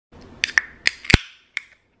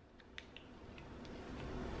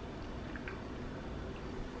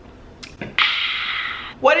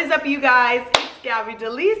What is up, you guys? It's Gabby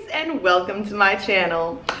Delise and welcome to my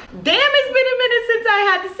channel. Damn, it's been a minute since I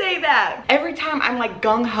had to say that. Every time I'm like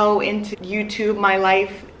gung-ho into YouTube, my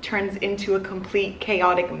life turns into a complete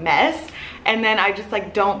chaotic mess, and then I just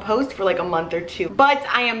like don't post for like a month or two. But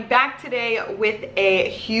I am back today with a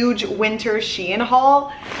huge winter Shein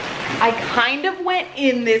haul. I kind of went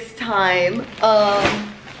in this time.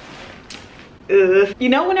 You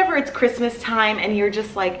know, whenever it's Christmas time and you're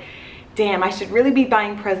just like, damn, I should really be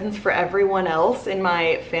buying presents for everyone else in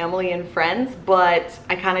my family and friends, but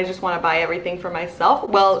I kind of just want to buy everything for myself.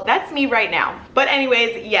 Well, that's me right now. But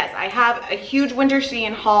anyways, yes, I have a huge winter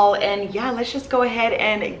Shein haul, and yeah, let's just go ahead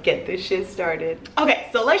and get this shit started. Okay,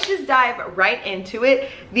 so let's just dive right into it.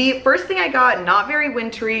 The first thing I got, not very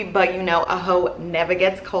wintry, but you know, a hoe never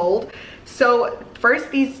gets cold. So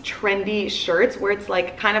first, these trendy shirts where it's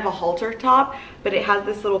like kind of a halter top, but it has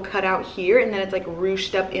this little cutout here, and then it's like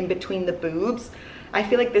ruched up in between the boobs. I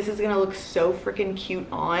feel like this is gonna look so freaking cute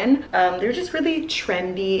on. They're just really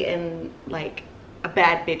trendy and like a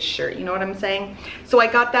bad bitch shirt, you know what I'm saying? So I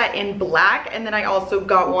got that in black, and then I also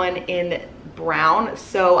got one in brown.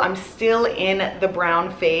 So I'm still in the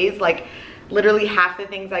brown phase. Like literally half the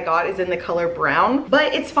things I got is in the color brown,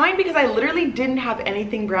 but it's fine because I literally didn't have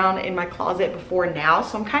anything brown in my closet before now,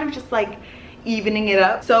 so I'm kind of just like evening it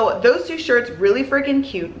up. So those two shirts, really freaking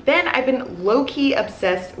cute. Then I've been low-key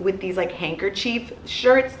obsessed with these like handkerchief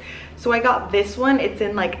shirts. So I got this one. It's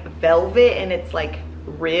in like velvet and it's like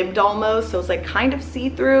ribbed almost, so it's like kind of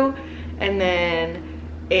see-through, and then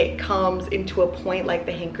it comes into a point like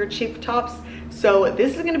the handkerchief tops. So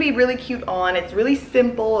this is gonna be really cute on. It's really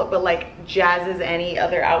simple, but like jazzes any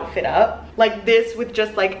other outfit up. Like this with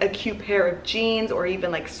just like a cute pair of jeans or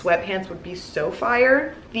even like sweatpants would be so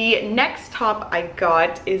fire. The next top I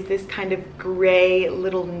got is this kind of gray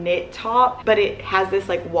little knit top, but it has this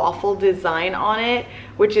like waffle design on it,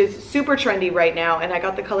 which is super trendy right now. And I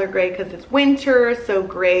got the color gray because it's winter, so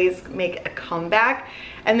grays make a comeback.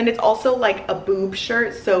 And then it's also like a boob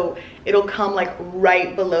shirt, so it'll come like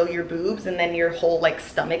right below your boobs, and then your whole like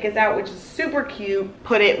stomach is out, which is super cute.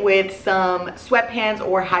 Put it with some sweatpants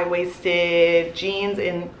or high-waisted jeans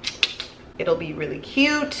and it'll be really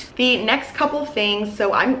cute. The next couple things,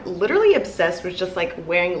 so I'm literally obsessed with just like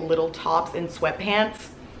wearing little tops and sweatpants.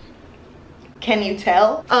 Can you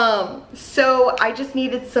tell? So I just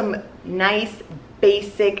needed some nice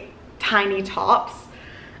basic tiny tops.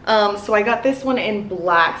 So I got this one in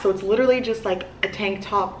black, so it's literally just like a tank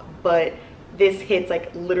top, but this hits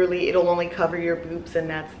like literally, it'll only cover your boobs and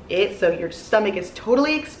that's it, so your stomach is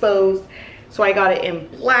totally exposed. So I got it in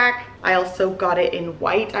black. I also got it in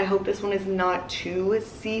white. I hope this one is not too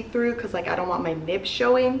see-through because like I don't want my nips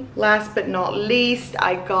showing. Last but not least,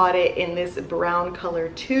 I got it in this brown color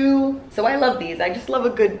too. So I love these. I just love a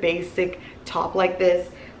good basic top like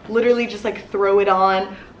this. Literally just like throw it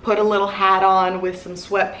on, put a little hat on with some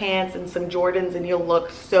sweatpants and some Jordans, and you'll look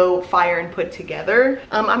so fire and put together.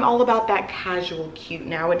 I'm all about that casual cute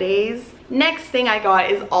nowadays. Next thing I got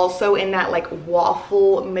is also in that like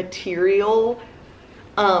waffle material,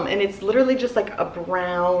 and it's literally just like a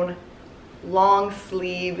brown long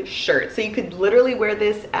sleeve shirt. So you could literally wear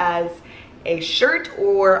this as a shirt,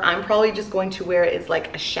 or I'm probably just going to wear it as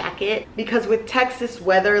like a shacket, because with Texas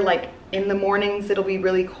weather, like in the mornings it'll be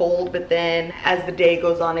really cold, but then as the day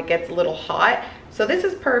goes on it gets a little hot. So this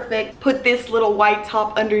is perfect. Put this little white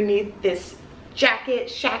top underneath this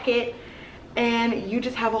shacket, and you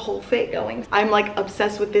just have a whole fit going. I'm like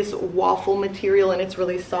obsessed with this waffle material, and it's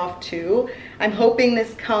really soft too. I'm hoping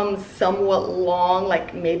this comes somewhat long,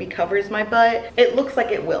 like maybe covers my butt. It looks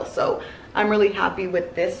like it will, so I'm really happy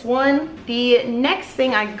with this one. The next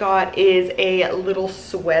thing I got is a little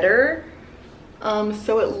sweater.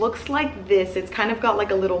 So it looks like this. It's kind of got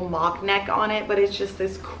like a little mock neck on it, but it's just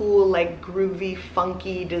this cool like groovy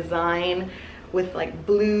funky design with like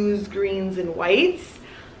blues, greens, and whites.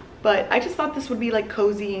 But I just thought this would be like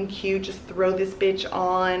cozy and cute. Just throw this bitch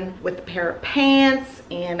on with a pair of pants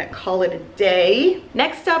and call it a day.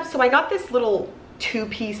 Next up, so I got this little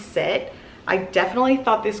two-piece set. I definitely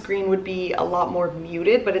thought this green would be a lot more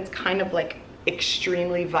muted, but it's kind of like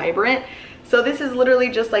extremely vibrant. So this is literally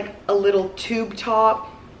just like a little tube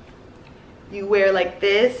top. You wear like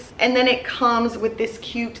this, and then it comes with this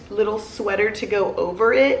cute little sweater to go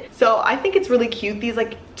over it. So I think it's really cute. These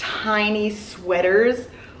like tiny sweaters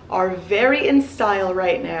are very in style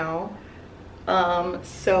right now.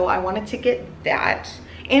 So I wanted to get that,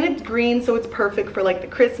 and it's green, so it's perfect for like the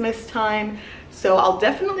Christmas time. So I'll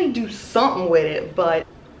definitely do something with it. But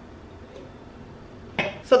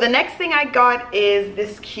so the next thing I got is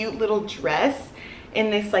this cute little dress in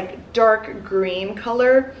this like dark green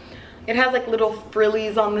color. It has like little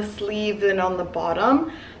frillies on the sleeves and on the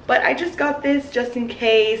bottom. But I just got this just in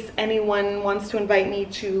case anyone wants to invite me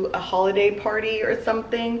to a holiday party or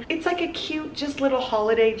something. It's like a cute, just little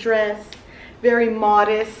holiday dress. Very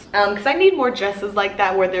modest, because I need more dresses like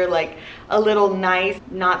that where they're like a little nice,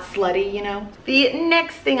 not slutty, you know. The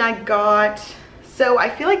next thing I got, so I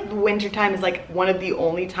feel like wintertime is like one of the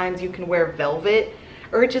only times you can wear velvet,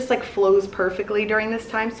 or it just like flows perfectly during this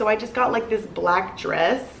time. So I just got like this black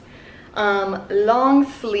dress, long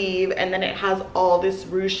sleeve, and then it has all this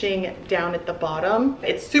ruching down at the bottom.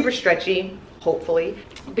 It's super stretchy, hopefully.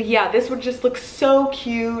 But yeah, this would just look so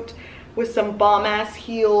cute with some bomb ass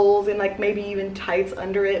heels and like maybe even tights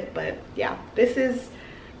under it. But yeah, this is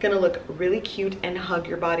gonna look really cute and hug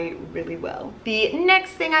your body really well. The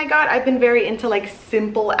next thing I got, I've been very into like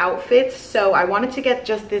simple outfits, so I wanted to get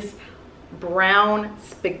just this brown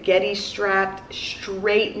spaghetti strapped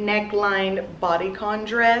straight neckline bodycon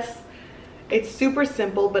dress. It's super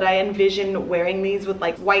simple, but I envision wearing these with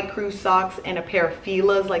like white crew socks and a pair of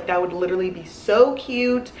Fila's. Like that would literally be so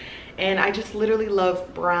cute. And I just literally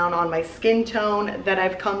love brown on my skin tone that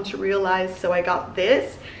I've come to realize. So I got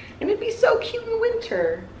this, and it'd be so cute in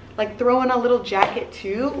winter. Like throw in a little jacket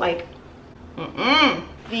too, like,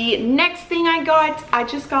 The next thing I got, I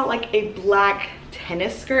just got like a black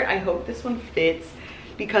tennis skirt. I hope this one fits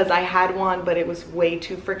because I had one, but it was way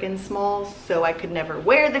too freaking small. So I could never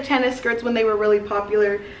wear the tennis skirts when they were really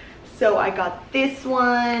popular. So I got this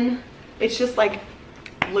one. It's just like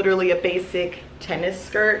literally a basic tennis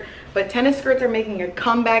skirt, but tennis skirts are making a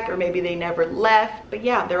comeback, or maybe they never left. But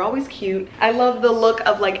yeah, they're always cute. I love the look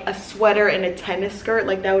of like a sweater and a tennis skirt.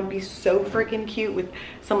 Like that would be so freaking cute with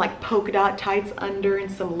some like polka dot tights under and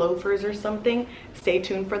some loafers or something. Stay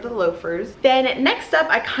tuned for the loafers. Then next up,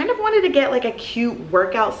 I kind of wanted to get like a cute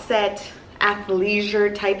workout set,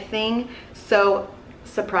 athleisure type thing. So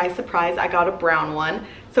surprise, surprise, I got a brown one.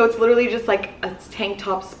 So it's literally just like a tank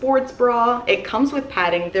top sports bra. It comes with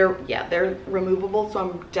padding. They're removable, so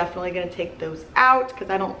I'm definitely gonna take those out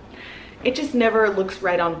because it just never looks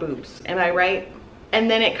right on boobs. Am I right? And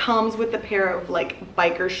then it comes with a pair of like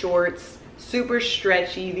biker shorts, super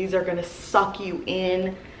stretchy. These are gonna suck you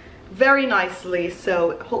in very nicely.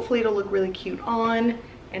 So hopefully it'll look really cute on,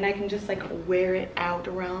 and I can just like wear it out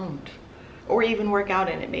around, or even work out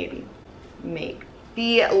in it maybe.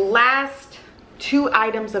 The last 2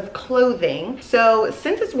 items of clothing. So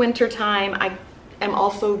since it's winter time, I am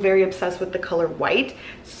also very obsessed with the color white.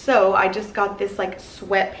 So I just got this like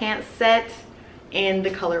sweatpants set in the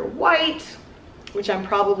color white, which I'm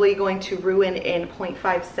probably going to ruin in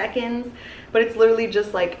 0.5 seconds. But it's literally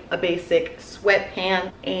just like a basic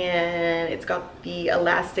sweatpant, and it's got the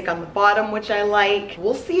elastic on the bottom, which I like.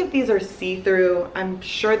 We'll see if these are see-through. I'm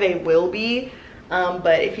sure they will be.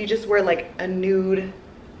 But if you just wear like a nude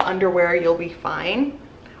underwear, you'll be fine.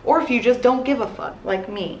 Or if you just don't give a fuck like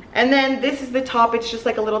me. And then this is the top. It's just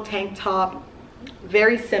like a little tank top,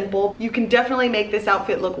 very simple. You can definitely make this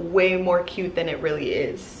outfit look way more cute than it really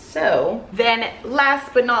is. So then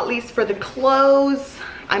last but not least, for the clothes,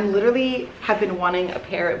 I'm literally have been wanting a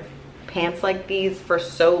pair of pants like these for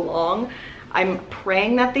so long. I'm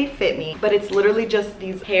praying that they fit me, but it's literally just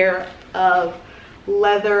these pair of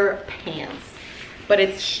leather pants. But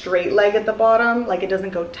it's straight leg at the bottom, like it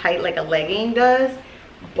doesn't go tight like a legging does.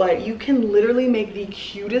 But you can literally make the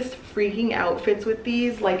cutest freaking outfits with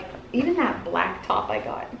these. Like even that black top I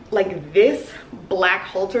got, like this black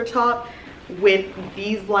halter top with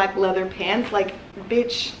these black leather pants, like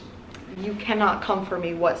bitch, you cannot come for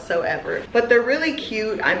me whatsoever. But they're really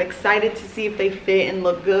cute. I'm excited to see if they fit and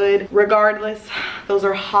look good. Regardless, those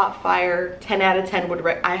are hot fire. 10 out of 10 would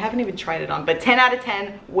I haven't even tried it on, but 10 out of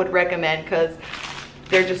 10 would recommend because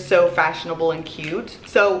they're just so fashionable and cute.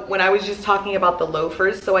 So when I was just talking about the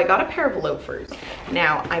loafers, so I got a pair of loafers.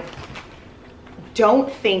 Now, I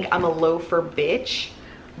don't think I'm a loafer bitch,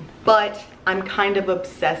 but I'm kind of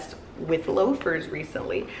obsessed with loafers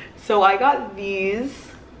recently. So I got these.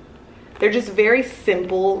 They're just very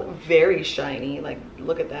simple, very shiny. Like,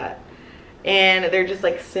 look at that. And they're just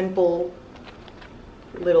like simple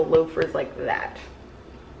little loafers like that.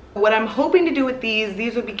 What I'm hoping to do with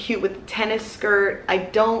these would be cute with a tennis skirt. I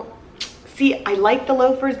like the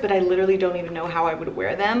loafers, but I literally don't even know how I would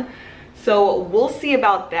wear them. So we'll see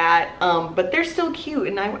about that. But they're still cute,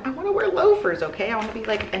 and I want to wear loafers, okay? I want to be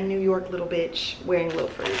like a New York little bitch wearing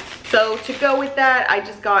loafers. So to go with that, I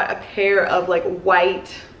just got a pair of like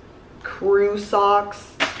white crew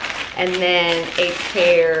socks, and then a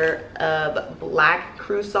pair of black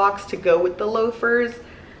crew socks to go with the loafers.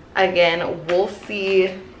 Again, we'll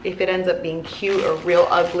see if it ends up being cute or real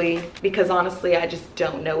ugly, because honestly I just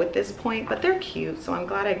don't know at this point, but they're cute, so I'm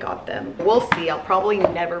glad I got them. We'll see. I'll probably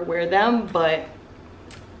never wear them, but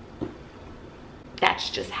that's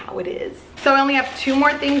just how it is. So I only have 2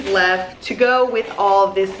 more things left to go with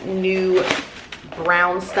all this new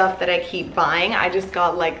brown stuff that I keep buying. I just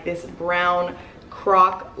got like this brown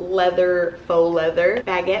croc leather, faux leather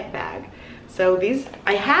baguette bag. So these,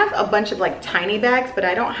 I have a bunch of like tiny bags, but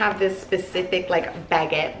I don't have this specific like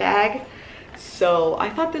baguette bag. So I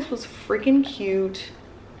thought this was freaking cute,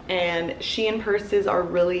 and Shein purses are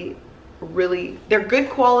really, they're good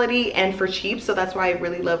quality and for cheap, so that's why I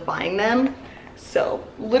really love buying them. So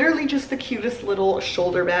literally just the cutest little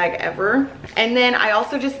shoulder bag ever. And then I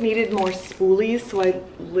also just needed more spoolies, so I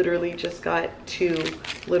literally just got 2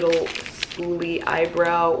 little spoolie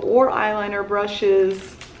eyebrow or eyeliner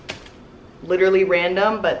brushes. Literally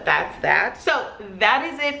random, but that's that. So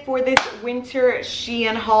that is it for this winter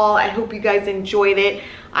Shein haul. I hope you guys enjoyed it.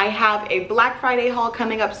 I have a Black Friday haul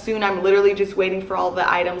coming up soon. I'm literally just waiting for all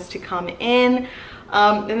the items to come in.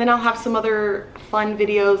 And then I'll have some other fun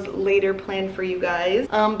videos later planned for you guys.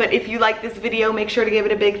 But if you like this video, make sure to give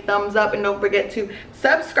it a big thumbs up, and don't forget to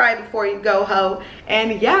subscribe before you go ho.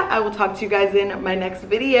 And yeah, I will talk to you guys in my next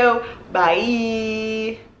video.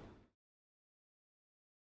 Bye.